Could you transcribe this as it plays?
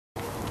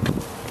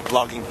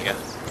vlogging here.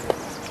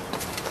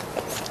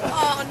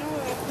 Oh no.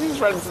 Who's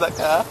running to that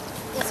car?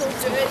 It's all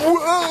dirty.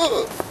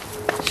 Whoa!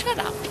 Shut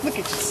up. Look at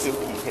your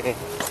silky hair.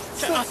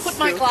 So I put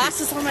my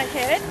glasses on my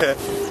head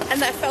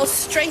and they fell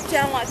straight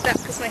down like that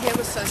because my hair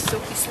was so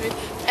silky smooth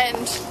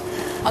and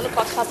I look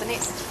like Cousin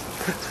It.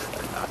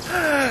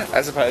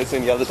 As opposed to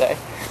the other day.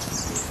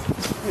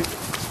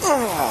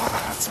 Oh,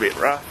 that's a bit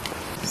rough.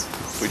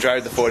 We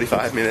drove the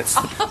 45 minutes.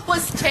 Oh, it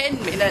was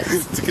 10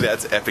 minutes. to get out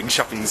to Epping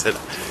Shopping Centre.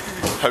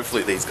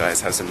 Hopefully these guys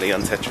have some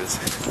neon Tetras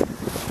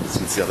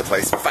since the other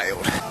place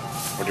failed.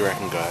 What do you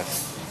reckon,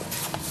 guys?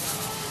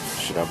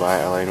 Should I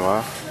buy LA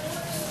Noir?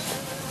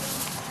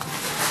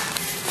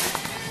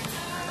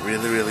 I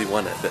really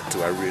want it, but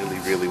do I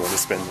really want to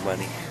spend the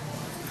money?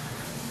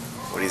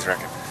 What do you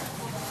reckon?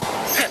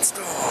 Pet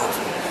store!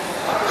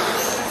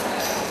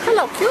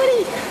 Hello,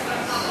 cutie.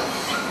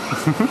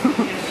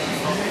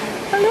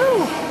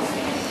 Hello.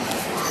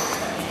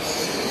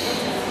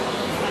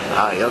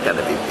 Oh, you're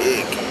gonna be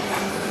big.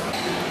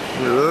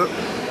 Look.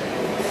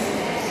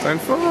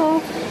 Don't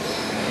fall.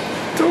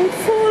 Don't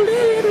fall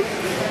in.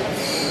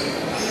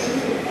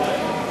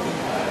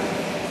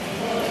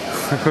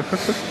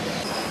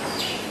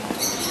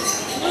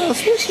 Oh,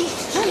 squishy.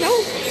 Hello.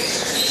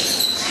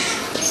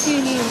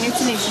 Cutie,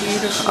 isn't he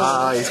beautiful?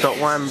 Ah, he's got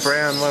one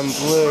brown, one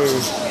blue.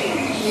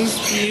 He's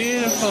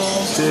beautiful.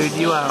 Dude,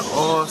 you are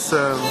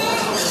awesome.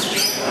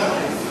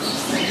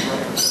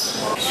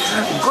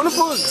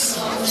 Gunnerbugs!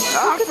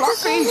 Ah,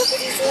 fluffy!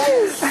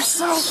 They're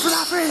so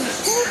fluffy!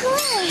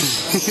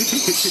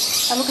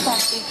 And look at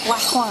that big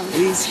black one.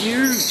 He's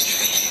huge!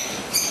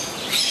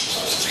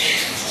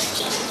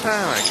 Oh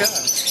my god.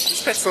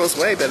 This pet store's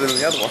way better than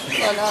the other one. I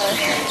know.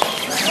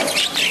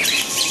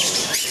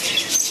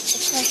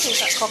 Let's go see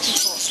that coffee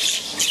for.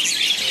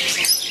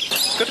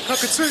 Got a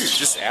cockatoo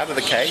just out of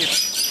the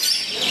cage.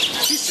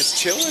 He's just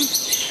chilling.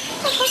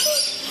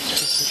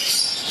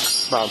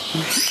 Mum,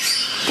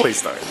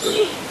 please don't.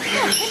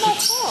 Yeah, in my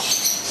car.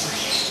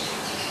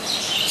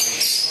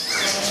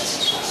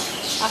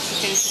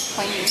 Archykins is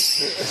cleaning.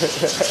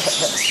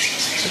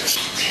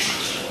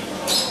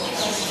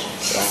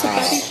 It's a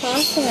bloody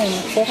parcel,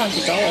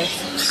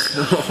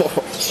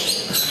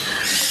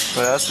 $400.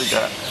 What else we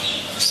got?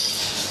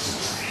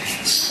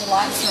 The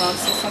lights are on,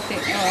 so something.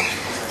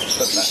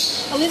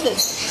 Oh. A lizard.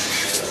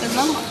 There's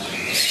another one.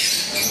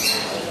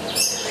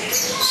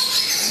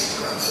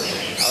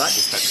 I like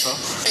this pet store.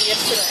 So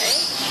yesterday,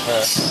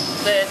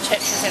 the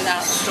Tetras in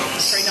that store for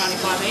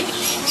 $3.95 each.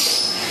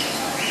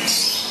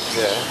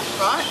 Yeah.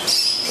 Right?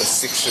 The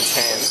 6 for 10.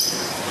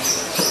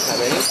 How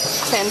many?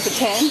 10 for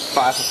 10.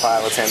 5 for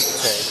 5 or 10 for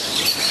 10.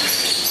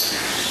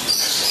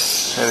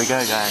 There we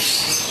go, guys.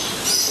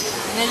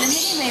 And then the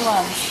mini-me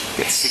ones.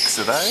 Get 6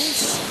 of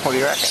those. What do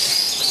you reckon?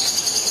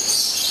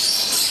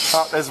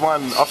 Oh, there's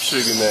one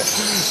offshoot in there.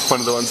 One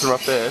of the ones from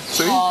up there.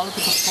 See? Oh, look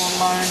at the poor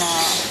loner.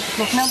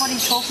 Look,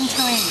 nobody's talking to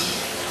him.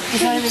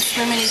 He's not even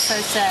swimming, he's so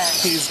sad.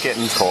 He's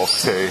getting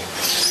talked to.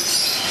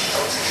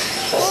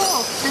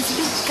 Oh, there's a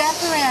big gap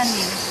around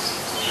him.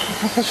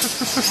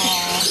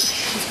 Oh,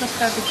 he's got to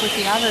go with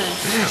the others.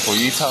 Well,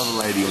 you tell the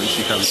lady when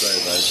she comes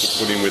over to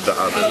put him with the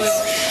others.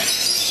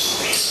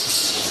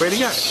 Where'd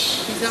he go?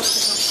 He's up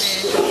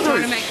there,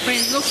 trying to make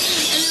friends. Look,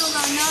 and they'll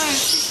go, no,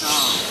 piss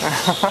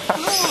off.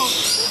 Look.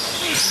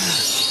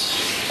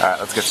 Alright,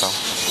 let's get some.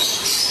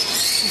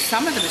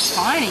 Some of them are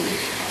tiny.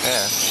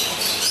 Yeah.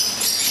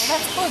 Well,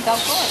 that's good, they'll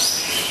good.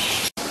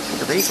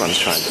 Look at these ones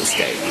trying to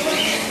escape.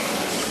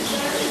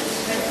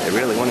 They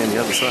really want in the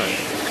other side.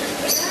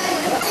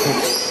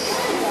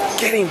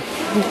 Get him!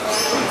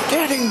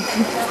 Get him!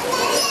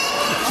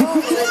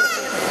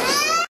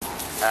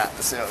 Alright,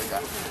 let's see what we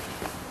got.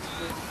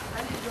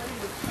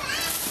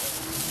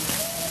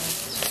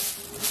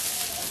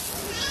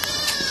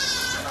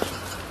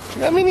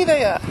 How many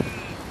they are?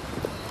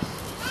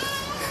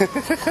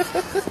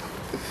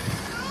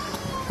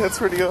 That's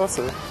pretty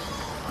awesome.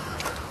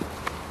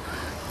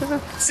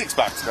 $6,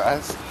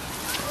 guys.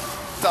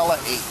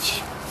 $1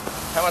 each.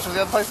 How much was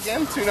the other place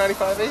again?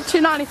 $2.95 each?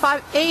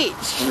 $2.95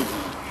 each.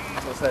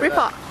 What's that? Ripper. I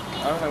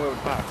don't know where we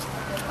parked.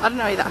 I don't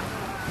know either.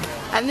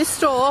 And this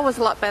store was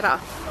a lot better.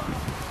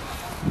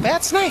 They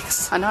had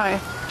snakes. I know.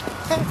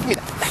 Give me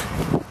that.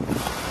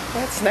 They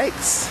had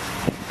snakes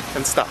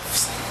and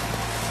stuffs.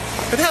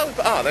 But how?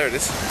 Oh, there it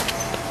is.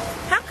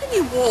 How can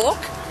you walk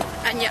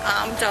and your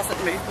arm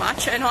doesn't move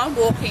much, and I'm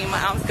walking and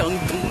my arm's going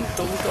dum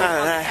dum dum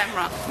on the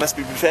camera? Must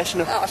be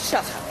professional. Oh,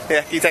 shut up.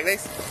 Yeah, can you take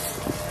these?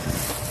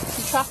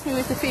 You trust me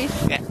with the fish?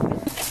 Yeah.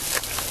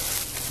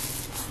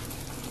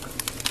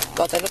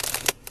 God, they look.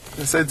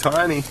 They're so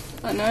tiny.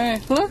 I know.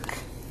 Look.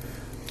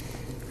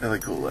 They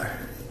look cool though.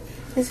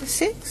 Is it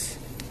 6?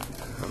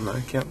 I don't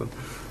know, count them.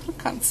 I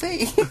can't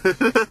see.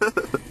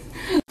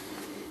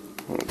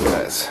 Right,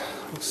 guys,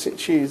 I'll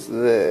sit you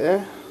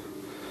there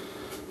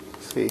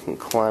so you can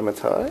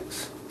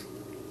climatise.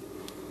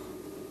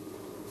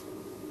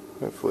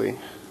 Hopefully,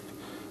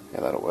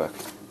 yeah, that'll work.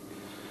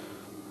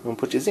 We'll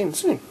put yours in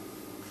soon.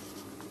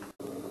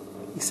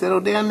 You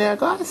settled down now,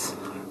 guys?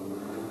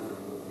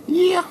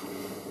 Yeah.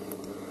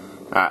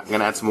 Alright, I'm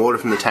gonna add some water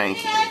from the tank.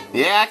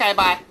 Yeah, okay,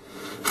 bye.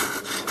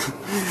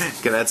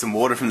 Gonna add some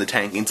water from the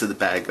tank into the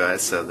bag,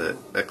 guys, so that it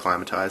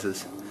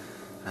acclimatizes.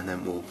 And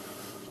then we'll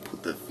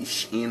put the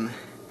fish in.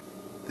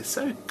 They're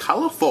so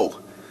colourful.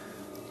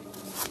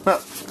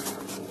 Well,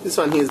 this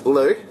one here is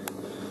blue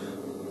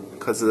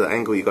because of the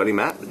angle you got him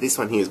at, but this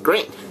one here is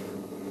green.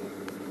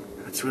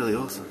 That's really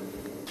awesome.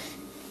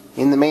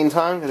 In the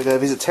meantime, I'm gonna go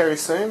visit Terry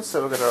soon,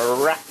 so we're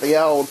gonna wrap the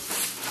old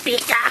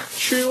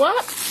Pikachu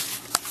up.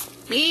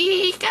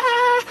 Pika!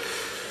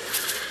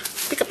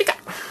 Pika Pika!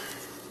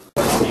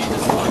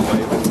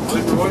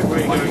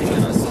 Where are you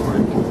going to? I saw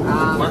it.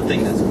 One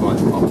thing that's quite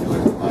popular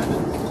at the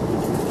moment.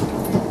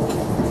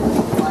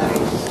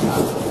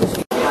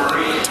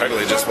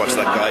 Totally just watched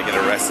that guy get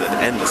arrested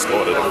and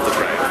escorted off the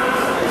train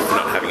for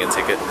not having a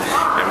ticket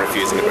and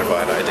refusing to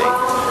provide ID.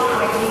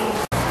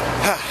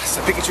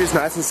 So Pikachu's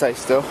nice and safe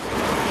still.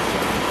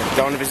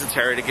 Don't want to visit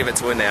Terry to give it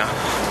to her now.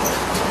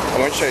 I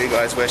won't show you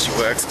guys where she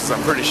works because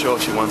I'm pretty sure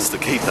she wants to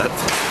keep that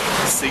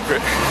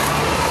secret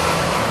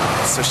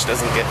so she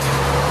doesn't get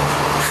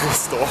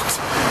stalked.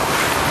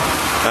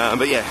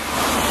 But yeah,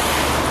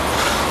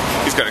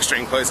 he's got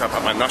extreme close up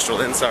my nostril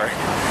then, sorry.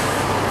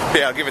 But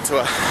yeah, I'll give it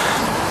to her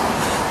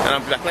and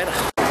I'll be back later.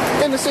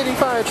 In the city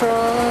fire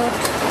truck!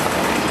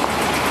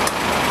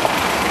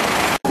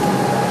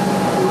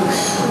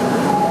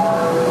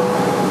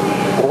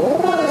 Oh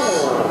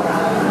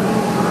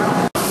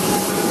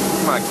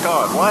my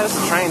god, why is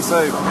the train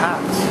so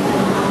packed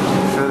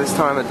for this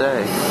time of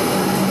day?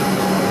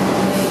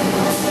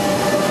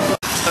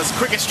 That's the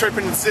quickest trip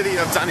in the city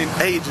I've done in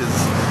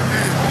ages.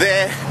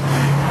 There,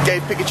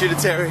 gave Pikachu to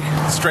Terry,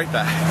 straight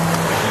back.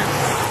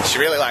 She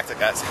really liked it,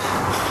 guys.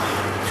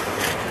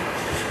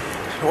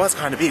 It was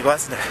kind of big,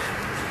 wasn't it?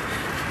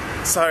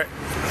 So,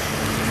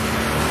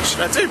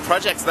 should I do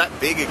projects that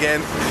big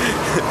again?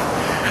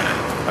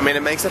 I mean,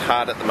 it makes it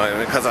hard at the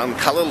moment because I'm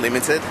colour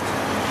limited.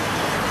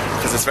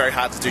 Because it's very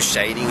hard to do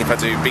shading if I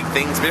do big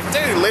things. But if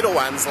I do little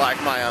ones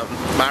like my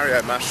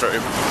Mario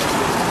mushroom,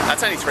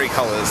 that's only 3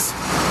 colours.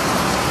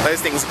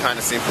 Those things are kind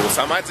of simple,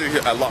 so I might do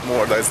a lot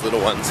more of those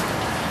little ones.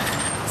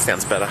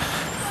 Sounds better.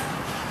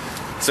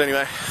 So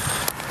anyway,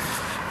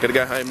 gotta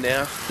go home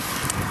now.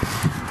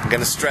 I'm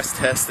gonna stress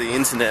test the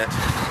internet.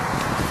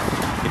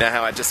 You know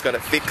how I just got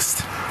it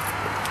fixed?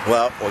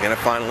 Well, we're gonna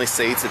finally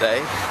see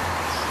today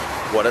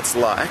what it's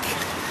like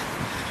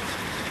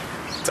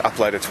to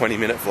upload a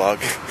 20-minute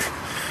vlog.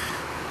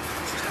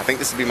 I think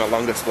this will be my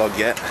longest vlog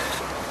yet.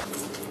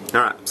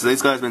 Alright, so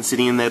these guys have been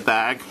sitting in their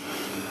bag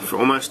for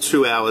almost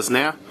 2 hours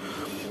now.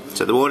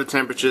 So the water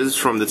temperatures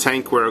from the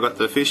tank where I got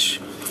the fish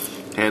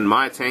and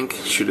my tank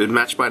should have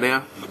matched by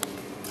now.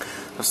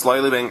 I've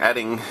slowly been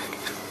adding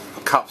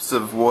cups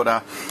of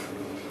water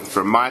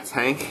from my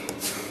tank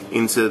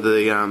into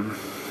the, I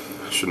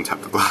shouldn't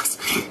tap the glass,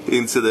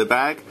 into the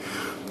bag.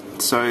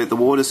 So the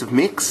waters have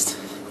mixed.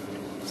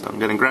 So I'm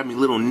going to grab my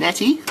little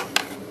netty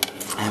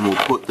and we'll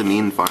put them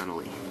in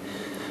finally.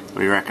 What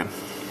do you reckon?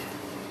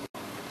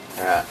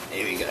 Alright,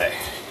 here we go.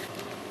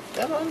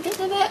 Come on, get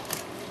to that.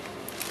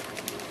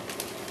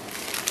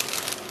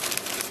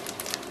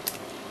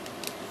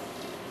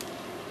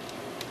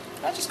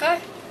 I'll just go.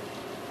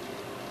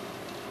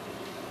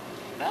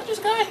 I'll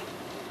just go.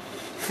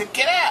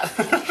 Get out!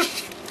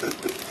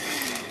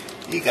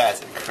 You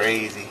guys are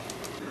crazy.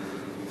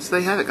 So there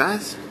you have it,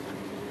 guys.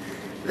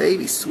 They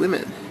be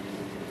swimming.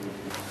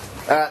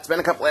 It's been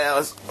a couple of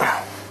hours.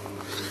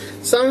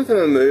 Some of them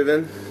are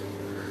moving.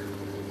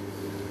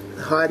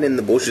 They're hiding in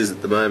the bushes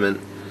at the moment.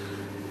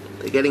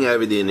 They're getting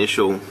over the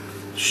initial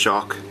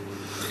shock.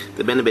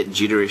 They've been a bit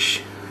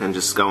jitterish and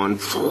just going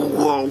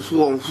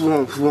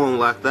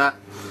like that.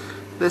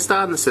 They're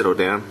starting to settle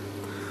down.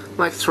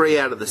 Like 3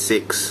 out of the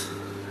 6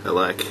 are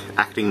like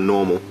acting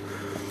normal,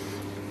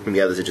 and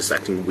the others are just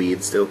acting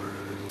weird still.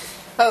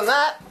 Other than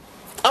that,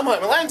 I'm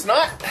home alone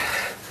tonight.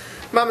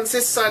 Mum and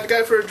sis decided to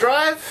go for a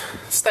drive,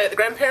 stay at the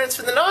grandparents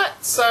for the night,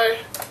 so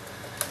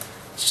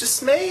it's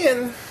just me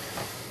and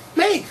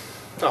me.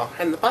 Oh,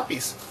 and the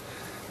puppies.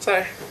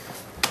 So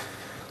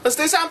let's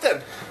do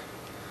something.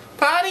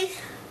 Party?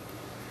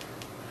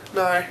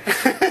 No.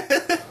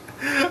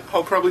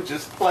 I'll probably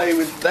just play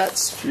with that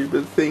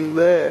stupid thing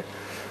there.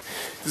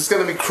 This is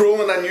going to be cruel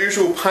and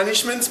unusual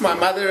punishments, my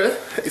mother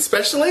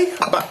especially,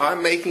 but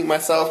I'm making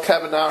myself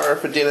carbonara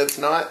for dinner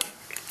tonight.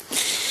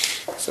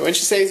 So when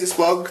she sees this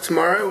vlog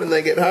tomorrow when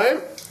they get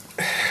home,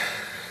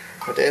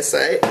 I dare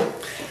say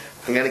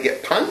I'm going to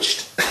get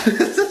punched.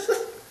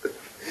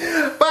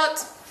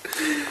 But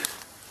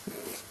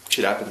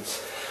shit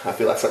happens. I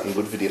feel like something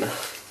good for dinner.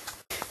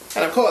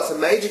 And of course, a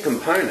major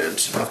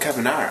component of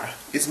carbonara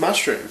is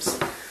mushrooms.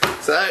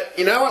 So,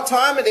 you know what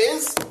time it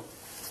is?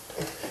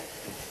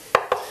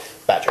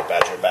 Badger,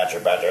 badger, badger,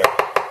 badger.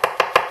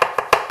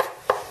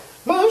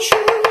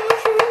 Mushroom,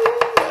 mushroom.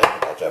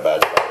 Badger, badger,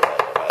 badger,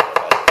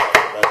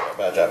 badger,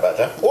 badger,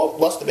 badger. Oh,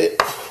 lost a bit.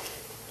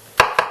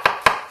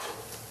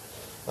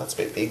 That's a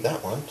bit big,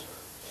 that one.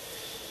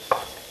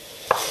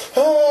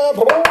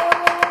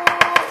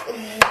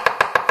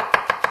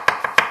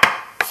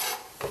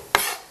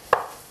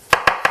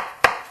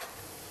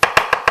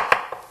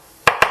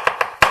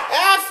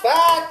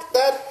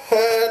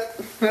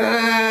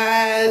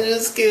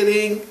 Just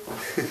kidding.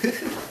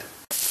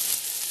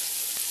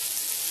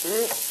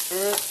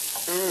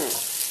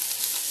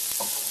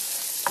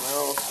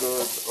 Smells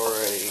good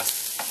already.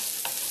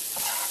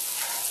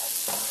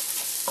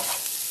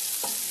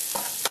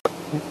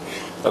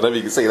 I don't know if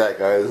you can see that,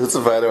 guys. It's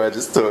a photo I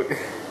just took.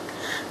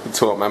 I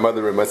taught my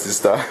mother and my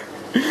sister.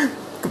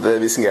 They're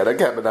missing out on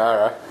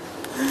carbonara.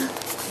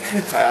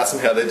 I asked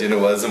them how their dinner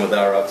was and what they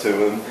were up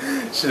to, and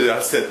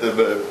I sent them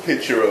a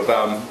picture of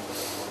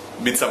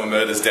Midsummer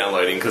Murders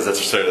downloading, because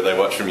that's a show that they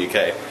watch from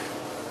UK.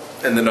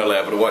 And they're not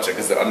allowed to watch it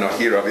because I'm not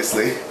here,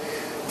 obviously.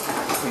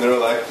 And they were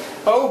like,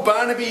 "Oh,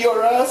 Barnaby,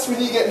 your ass when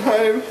you get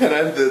home."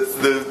 And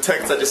the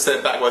text I just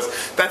sent back was,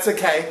 "That's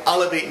okay,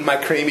 I'll have eaten my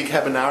creamy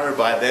carbonara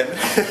by then."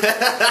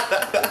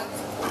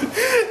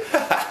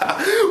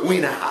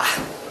 Winner.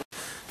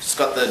 Just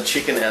got the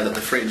chicken out of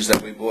the fridge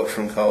that we bought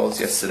from Coles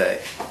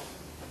yesterday.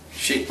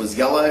 Shit was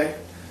yellow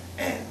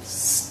and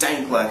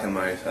stank like a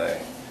moto.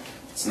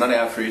 It's not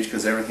our fridge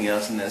because everything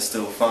else in there is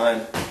still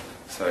fine.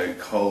 So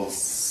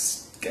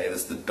Coles gave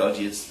us the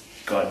dodgiest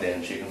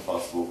goddamn chicken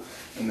possible.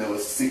 And there were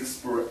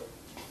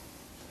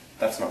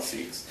that's not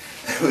 6.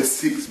 There were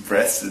 6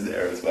 breasts in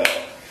there as well.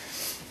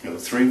 It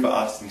was 3 for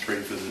us and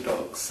 3 for the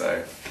dogs,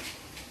 so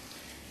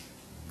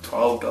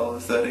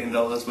 $12,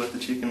 $13 worth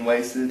of chicken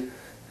wasted.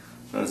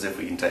 Not as if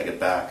we can take it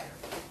back.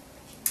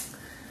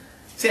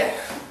 So yeah,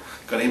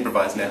 gotta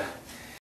improvise now.